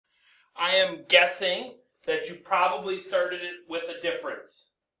I am guessing that you probably started it with a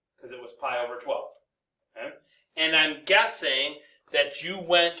difference because it was pi over 12. Okay? And I'm guessing that you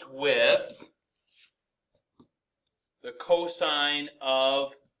went with the cosine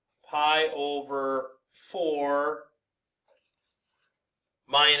of pi over 4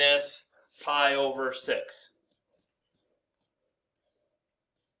 minus pi over 6.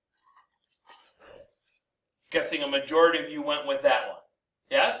 Guessing a majority of you went with that one.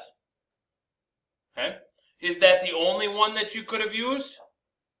 Yes? Okay. Is that the only one that you could have used?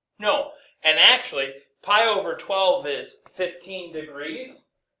 No. And actually, pi over 12 is 15 degrees.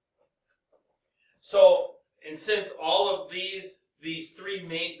 So, and since all of these three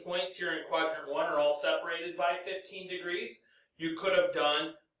main points here in quadrant 1 are all separated by 15 degrees, you could have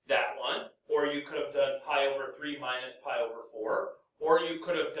done that one, or you could have done pi over 3 minus pi over 4, or you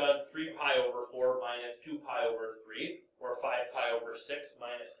could have done 3 pi over 4 minus 2 pi over 3, or 5 pi over 6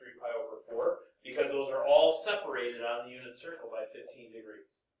 minus 3 pi over 4, because those are all separated on the unit circle by 15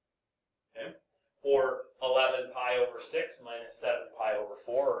 degrees. Okay? Or 11 pi over 6 minus 7 pi over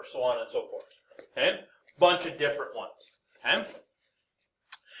 4, or so on and so forth. Okay? Bunch of different ones. Okay?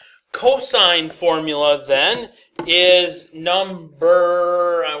 Cosine formula then is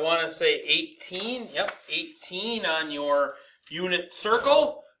number, I want to say 18. Yep, 18 on your unit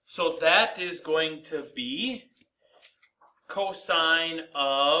circle. So that is going to be cosine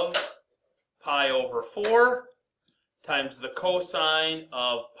of pi over 4 times the cosine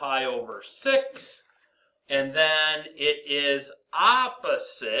of pi over 6. And then it is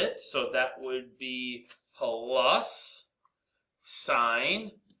opposite, so that would be plus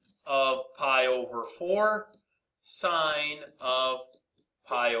sine of pi over 4 sine of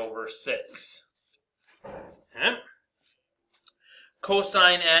pi over 6. Okay.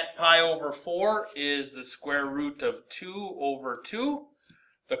 Cosine at pi over 4 is the square root of 2 over 2.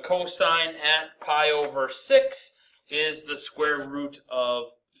 The cosine at pi over 6 is the square root of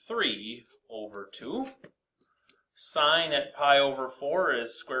 3 over 2. Sine at pi over 4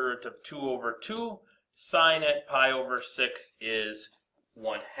 is square root of 2 over 2. Sine at pi over 6 is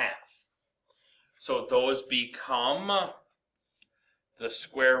 1/2. So those become the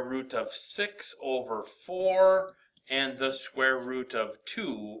square root of 6 over 4 and the square root of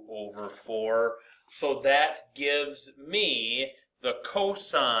 2 over 4. So that gives me the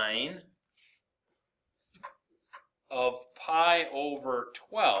cosine of pi over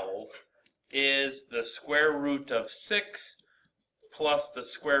 12 is the square root of 6 plus the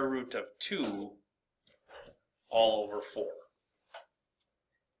square root of 2 all over 4.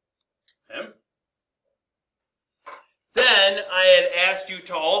 Okay. Then I had asked you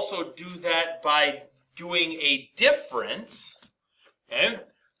to also do that by doing a difference. Okay.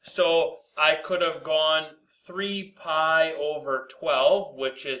 So I could have gone 3 pi over 12,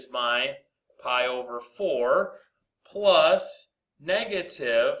 which is my pi over 4, plus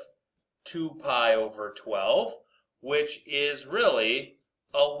negative 2 pi over 12, which is really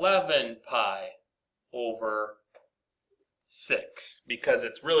 11 pi over 6, because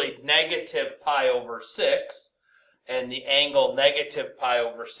it's really negative pi over 6, and the angle negative pi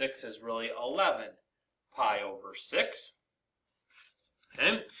over 6 is really 11 pi over 6.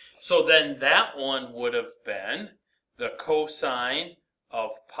 Okay. So then that one would have been the cosine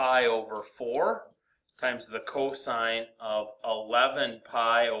of pi over 4 times the cosine of 11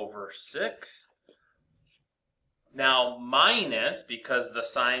 pi over 6. Now minus, because the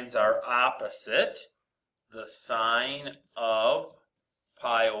signs are opposite, the sine of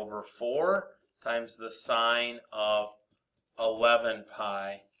pi over 4 times the sine of 11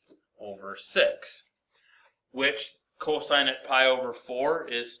 pi over 6, which cosine at pi over 4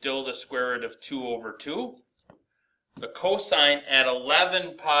 is still the square root of 2 over 2. The cosine at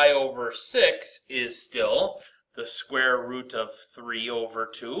 11 pi over 6 is still the square root of 3 over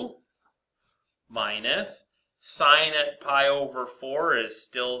 2, minus sine at pi over 4 is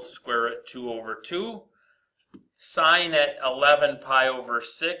still square root 2 over 2. Sine at 11 pi over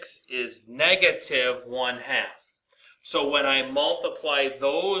 6 is negative 1/2. So when I multiply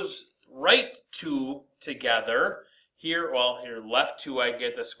those right two together, here, well, here left 2, I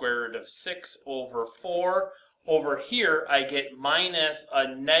get the square root of 6 over 4. Over here, I get minus a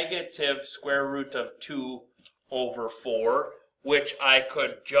negative square root of 2 over 4, which I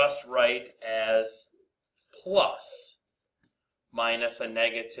could just write as plus. Minus a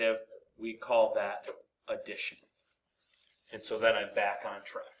negative, we call that addition. And so then I'm back on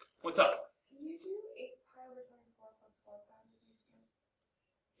track. What's up? Can you do 8 pi over 24 plus 4 pi over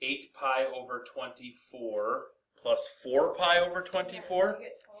 24? 8 pi over 24 plus 4 pi over 24? Yeah, you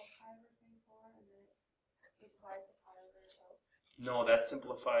get 12 pi over 24, and then it implies the pi over 12. No, that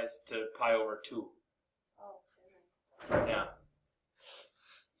simplifies to pi over 2. Oh, Yeah.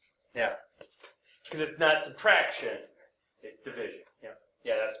 Yeah. Because it's not subtraction, it's division. Yeah.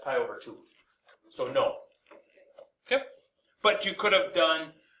 Yeah, that's pi over 2. So no. Okay. But you could have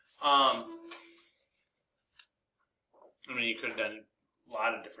done, you could have done a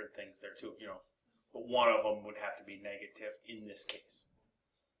lot of different things there too, But one of them would have to be negative in this case.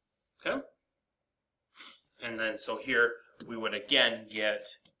 Okay? And then, so here, we would again get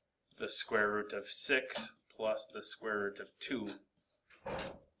the square root of 6 plus the square root of 2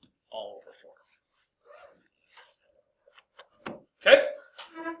 all over 4. Okay?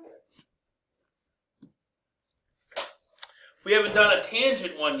 We haven't done a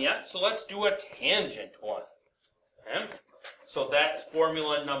tangent one yet, so let's do a tangent one. Okay? So that's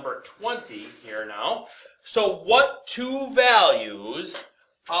formula number 20 here now. So what two values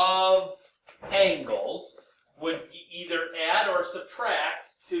of angles would either add or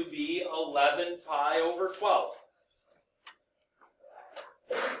subtract to be 11 pi over 12?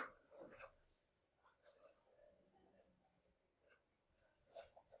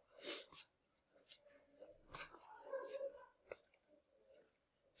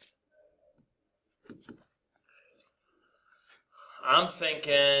 I'm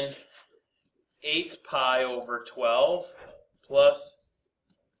thinking 8 pi over 12 plus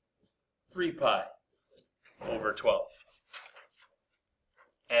 3 pi over 12.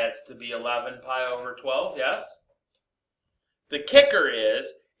 Adds to be 11 pi over 12, yes? The kicker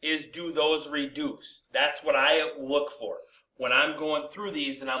is do those reduce? That's what I look for. When I'm going through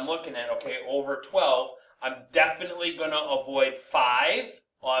these and I'm looking at, okay, over 12, I'm definitely going to avoid 5.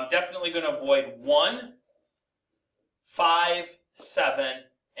 Well, I'm definitely going to avoid 1, 5, 7,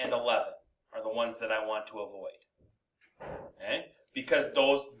 and 11 are the ones that I want to avoid. Okay? Because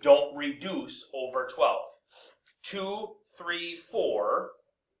those don't reduce over 12. 2, 3, 4,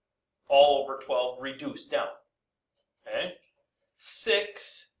 all over 12 reduce down. Okay?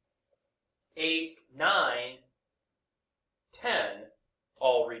 6, 8, 9, 10,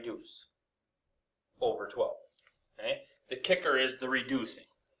 all reduce over 12. Okay? The kicker is the reducing.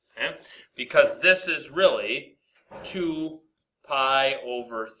 Okay? Because this is really 2 pi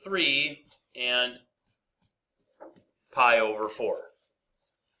over 3 and pi over 4.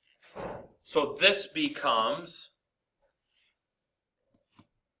 So this becomes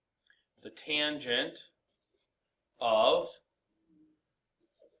the tangent of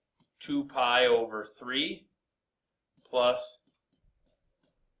 2 pi over 3 plus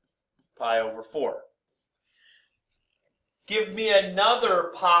pi over 4. Give me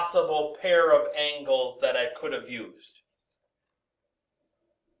another possible pair of angles that I could have used.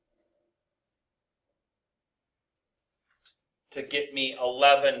 To get me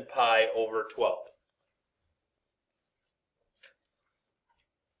 11 pi over 12.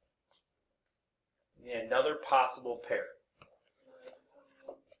 Another possible pair.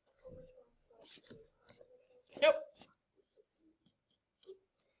 Yep.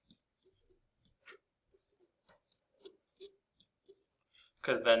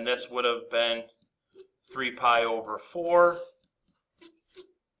 Because then this would have been 3 pi over 4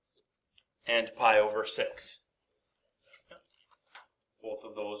 and pi over 6. Both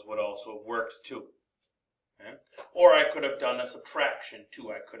of those would also have worked too. Okay? Or I could have done a subtraction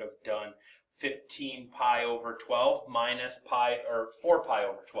too. I could have done 15 pi over 12 minus pi, or 4 pi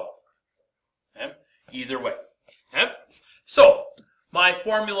over 12. Okay? Either way. Okay? So, my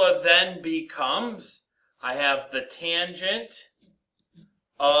formula then becomes, I have the tangent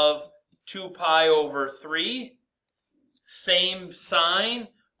of 2 pi over 3, same sign,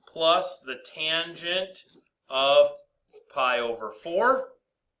 plus the tangent of pi over 4,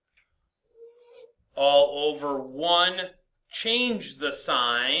 all over 1, change the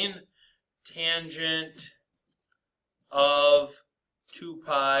sign, tangent of 2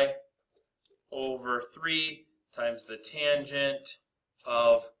 pi over 3 times the tangent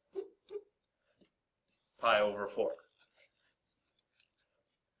of pi over 4.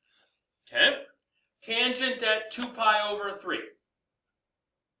 Okay? Tangent at 2 pi over 3.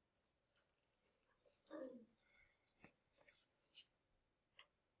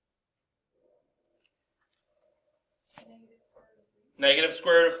 Negative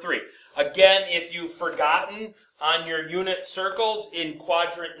square root of 3. Again, if you've forgotten on your unit circles in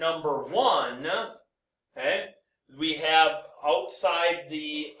quadrant number 1, okay, we have outside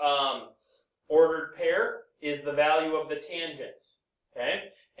the ordered pair is the value of the tangents.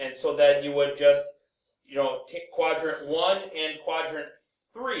 Okay? And so then you would just, take quadrant 1 and quadrant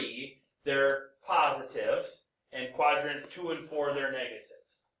 3, they're positives, and quadrant 2 and 4, they're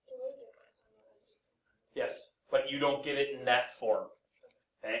negatives. Yes. but you don't get it in that form.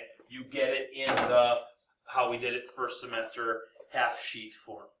 Okay? You get it in the, how we did it first semester, half sheet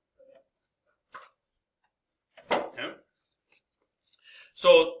form. Okay?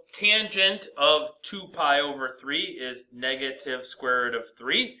 So tangent of 2 pi over 3 is negative square root of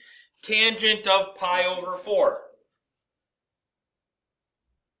 3. Tangent of pi over 4.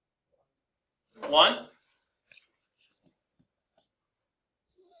 1.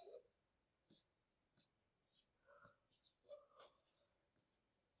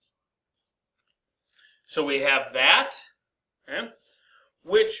 So we have that, okay,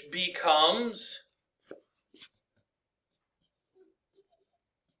 which becomes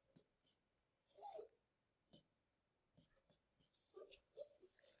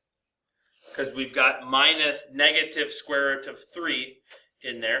because we've got minus negative square root of 3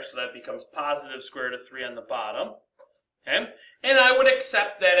 in there, so that becomes positive square root of 3 on the bottom. Okay? And I would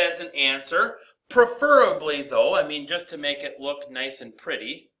accept that as an answer. Preferably, though, I mean, just to make it look nice and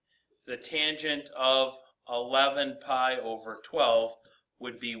pretty, the tangent of 11 pi over 12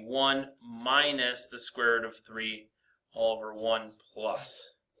 would be 1 minus the square root of 3 all over 1 plus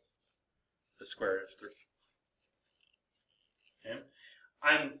the square root of 3. Okay?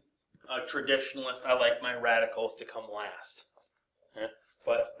 I'm a traditionalist. I like my radicals to come last. Okay?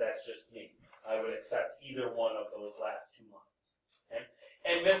 But that's just me. I would accept either one of those last 2 months. Okay?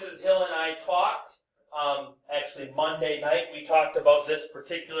 And Mrs. Hill and I talked, actually Monday night, we talked about this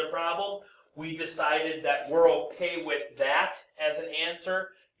particular problem. We decided that we're okay with that as an answer.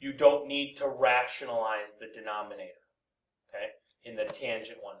 You don't need to rationalize the denominator, okay, in the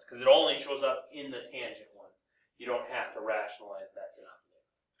tangent ones, because it only shows up in the tangent ones. You don't have to rationalize that denominator.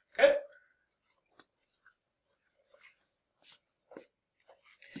 Okay?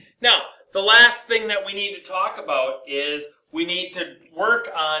 Now, the last thing that we need to talk about is we need to work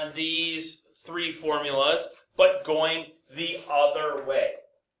on these 3 formulas, but going the other way.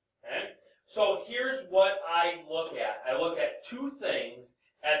 Okay? So here's what I look at. I look at 2 things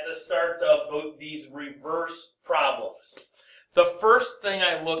at the start of these reverse problems. The first thing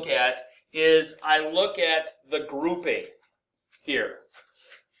I look at is I look at the grouping here.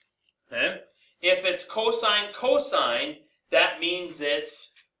 Okay? If it's cosine, cosine, that means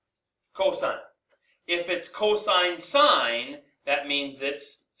it's cosine. If it's cosine, sine, that means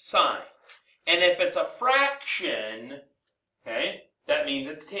it's sine. And if it's a fraction, okay, that means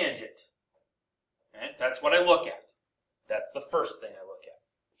it's tangent. Okay? That's what I look at. That's the first thing I look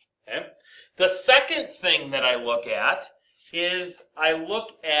at. Okay? The second thing that I look at is I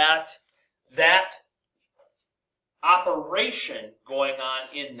look at that operation going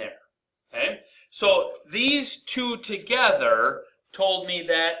on in there. Okay? So these 2 together told me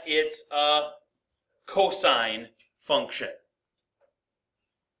that it's a cosine function.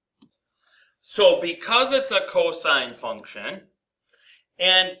 So because it's a cosine function,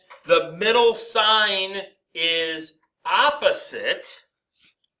 and the middle sign is opposite,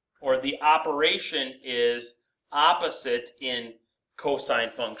 or the operation is opposite in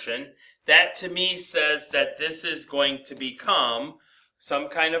cosine function, that to me says that this is going to become some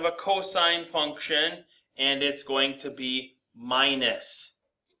kind of a cosine function, and it's going to be minus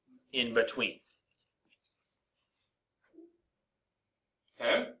in between.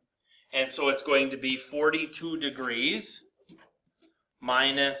 Okay? And so it's going to be 42 degrees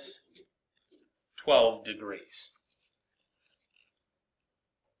minus 12 degrees.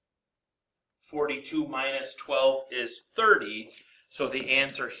 42 minus 12 is 30, so the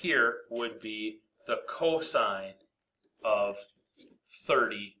answer here would be the cosine of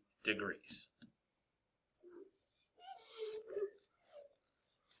 30 degrees.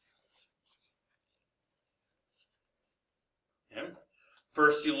 Okay.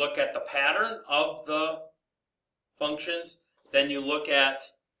 First you look at the pattern of the functions, then you look at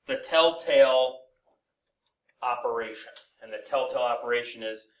the telltale operation. And the telltale operation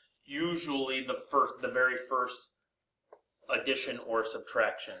is usually the very first addition or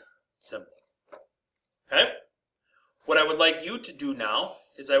subtraction symbol. Okay? What I would like you to do now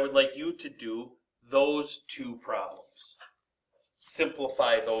is I would like you to do those 2 problems.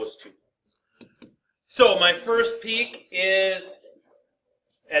 Simplify those 2. So my first peek is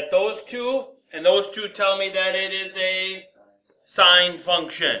at those 2, and those 2 tell me that it is a sine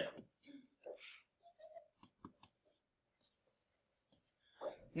function.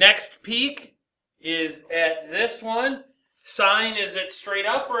 Next peek is at this one. Sine, is it straight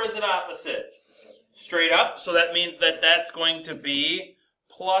up or is it opposite? Straight up, so that means that that's going to be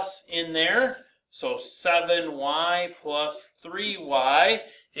plus in there. So 7y plus 3y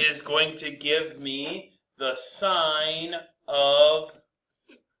is going to give me the sine of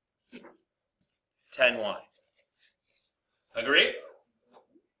 10y. Agree?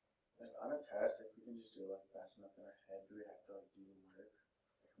 Like on a test, if we can just do it like fast enough in our head, do we have to like do the work?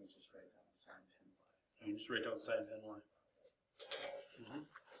 Can we just write down sine 10y? You just write down sine 10y.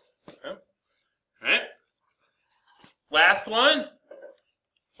 Okay. All right. Last one.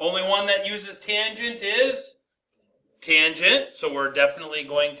 Only one that uses tangent is tangent. So we're definitely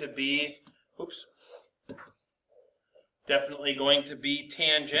going to be, definitely going to be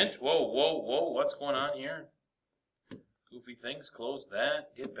tangent. Whoa, whoa, whoa. What's going on here? Goofy things. Close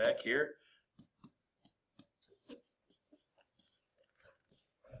that. Get back here.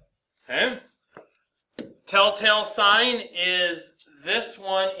 Okay. Telltale sign is this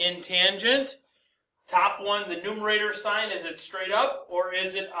one in tangent. Top one, the numerator sign, is it straight up or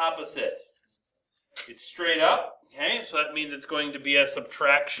is it opposite? It's straight up. Okay, so that means it's going to be a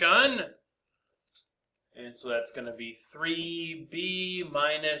subtraction. And so that's going to be 3b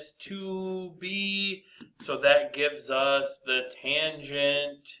minus 2b. So that gives us the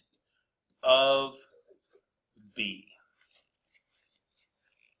tangent of b.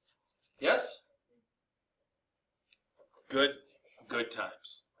 Yes? Good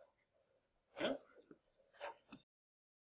times. Okay.